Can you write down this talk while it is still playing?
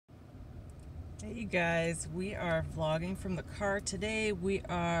Hey you guys, we are vlogging from the car today. We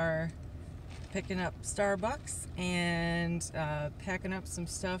are picking up Starbucks and packing up some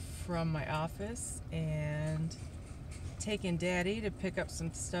stuff from my office and taking Daddy to pick up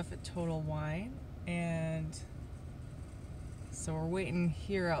some stuff at Total Wine. And so we're waiting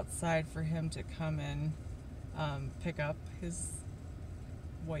here outside for him to come and pick up his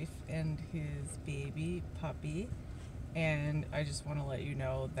wife and his baby puppy. And I just want to let you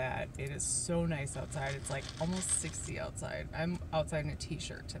know that it is so nice outside. It's like almost 60 outside. I'm outside in a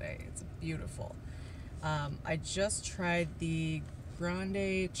t-shirt today. It's beautiful. I just tried the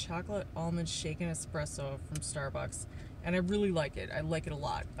Grande Chocolate Almond Shaken Espresso from Starbucks, and I really like it. I like it a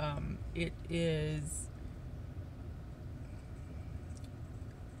lot. It is...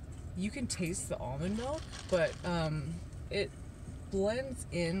 You can taste the almond milk, but it blends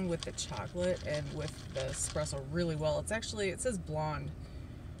in with the chocolate and with the espresso really well. It's actually, it says blonde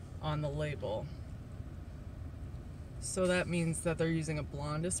on the label, so that means that they're using a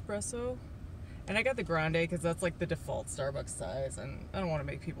blonde espresso. And I got the grande because that's like the default Starbucks size, and I don't want to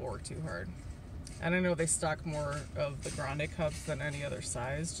make people work too hard. And I know they stock more of the grande cups than any other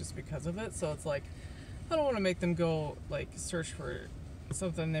size just because of it, so it's like I don't want to make them go like search for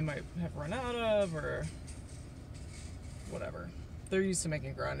something they might have run out of or whatever. They're used to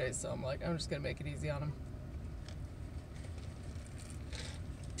making grandes, so I'm like, I'm just gonna make it easy on them.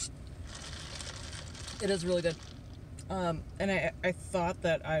 It is really good. And I thought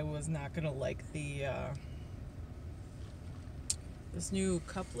that I was not gonna like the this new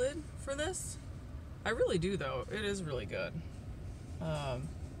cup lid for this. I really do though. It is really good.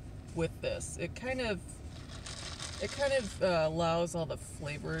 With this, it kind of allows all the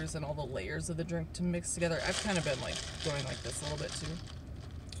flavors and all the layers of the drink to mix together. I've kind of been like going like this a little bit too.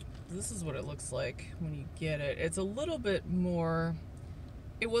 This is what it looks like when you get it. It's a little bit more,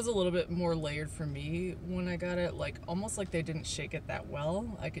 it was a little bit more layered for me when I got it, like almost like they didn't shake it that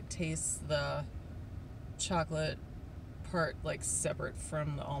well. I could taste the chocolate part like separate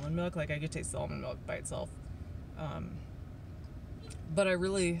from the almond milk. Like I could taste the almond milk by itself. But I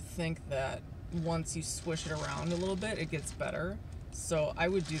really think that once you swish it around a little bit, it gets better. So I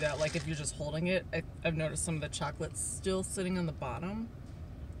would do that. Like if you're just holding it, I've noticed some of the chocolate's still sitting on the bottom.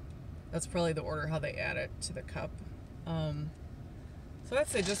 That's probably the order how they add it to the cup. So I'd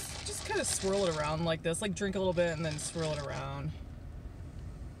say just kind of swirl it around like this. Like drink a little bit and then swirl it around.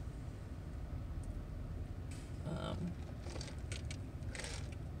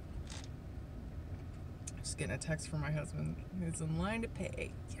 Just getting a text from my husband who's in line to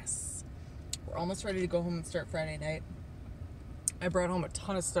pay. Yes. We're almost ready to go home and start Friday night. I brought home a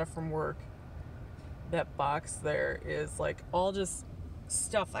ton of stuff from work. That box there is like all just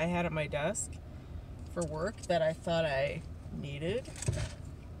stuff I had at my desk for work that I thought I needed.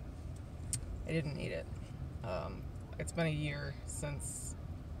 I didn't need it. It's been a year since...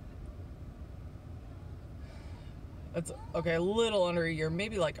 It's okay, a little under a year,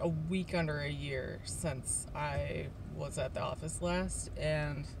 maybe like a week under a year since I was at the office last,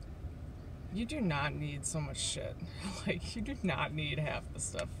 and you do not need so much shit. Like, you do not need half the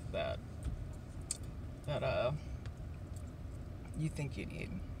stuff that you think you need.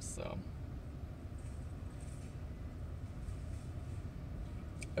 So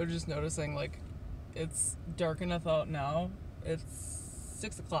I was just noticing, like, it's dark enough out now. It's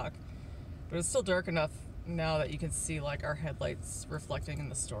 6 o'clock, but it's still dark enough now that you can see like our headlights reflecting in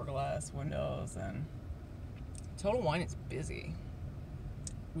the store glass windows, and Total Wine is busy.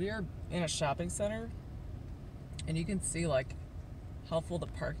 We are in a shopping center, and you can see like how full the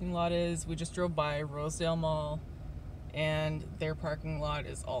parking lot is. We just drove by Rosedale Mall, and their parking lot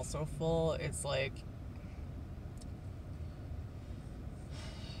is also full. It's like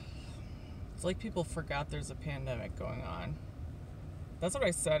people forgot there's a pandemic going on. That's what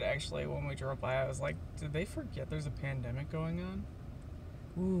I said actually when we drove by. I was like, did they forget there's a pandemic going on?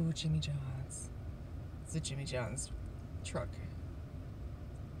 Ooh, Jimmy John's. It's a Jimmy John's truck.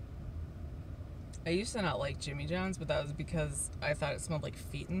 I used to not like Jimmy John's, but that was because I thought it smelled like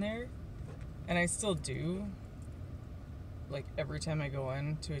feet in there. And I still do. Like every time I go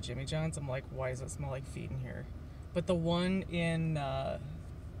into a Jimmy John's, I'm like, why does it smell like feet in here? But the one in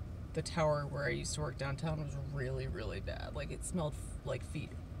the tower where I used to work downtown was really, really bad. Like it smelled like feet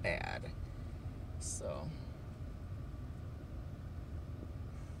bad. So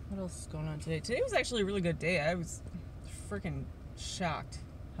what else is going on today? Today was actually a really good day. I was freaking shocked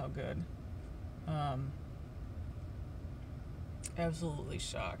how good. Absolutely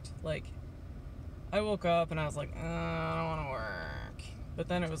shocked. Like I woke up and I was like, I don't want to work. But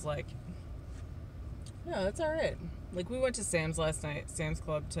then it was like No, that's alright. Like, we went to Sam's last night, Sam's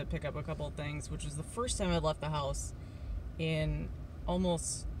Club, to pick up a couple of things, which was the first time I'd left the house in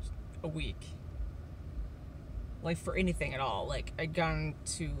almost a week. Like, for anything at all. Like, I'd gone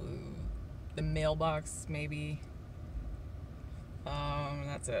to the mailbox, maybe.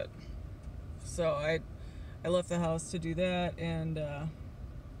 That's it. So, I left the house to do that, and, that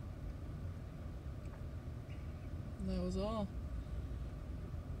was all.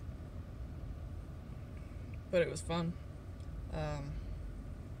 But it was fun.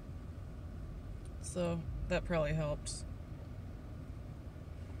 So that probably helped.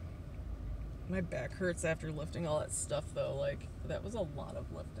 My back hurts after lifting all that stuff though. Like, that was a lot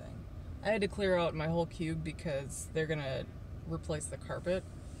of lifting. I had to clear out my whole cube because they're gonna replace the carpet.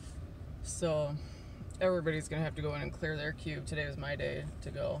 So everybody's gonna have to go in and clear their cube. Today was my day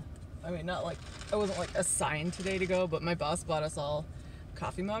to go. I mean, not like, I wasn't like assigned today to go, but my boss bought us all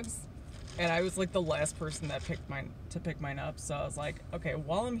coffee mugs. And I was like the last person that pick mine up. So I was like, okay,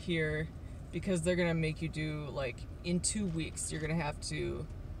 while I'm here, because they're gonna make you do, like, in 2 weeks, you're gonna have to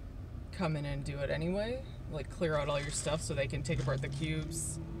come in and do it anyway. Like, clear out all your stuff so they can take apart the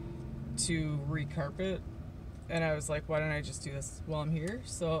cubes to recarpet. And I was like, why don't I just do this while I'm here?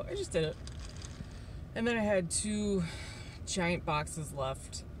 So I just did it. And then I had 2 giant boxes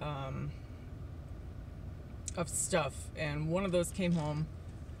left of stuff. And one of those came home.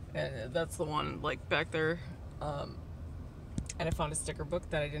 And that's the one, like, back there. And I found a sticker book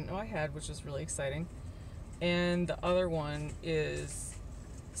that I didn't know I had, which was really exciting. And the other one is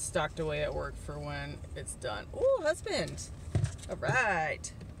stocked away at work for when it's done. Ooh, husband. All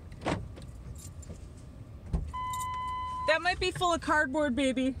right. That might be full of cardboard,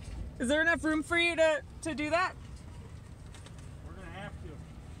 baby. Is there enough room for you to do that? We're gonna have to.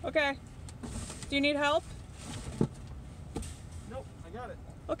 Okay. Do you need help? Nope, I got it.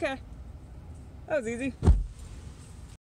 Okay. That was easy.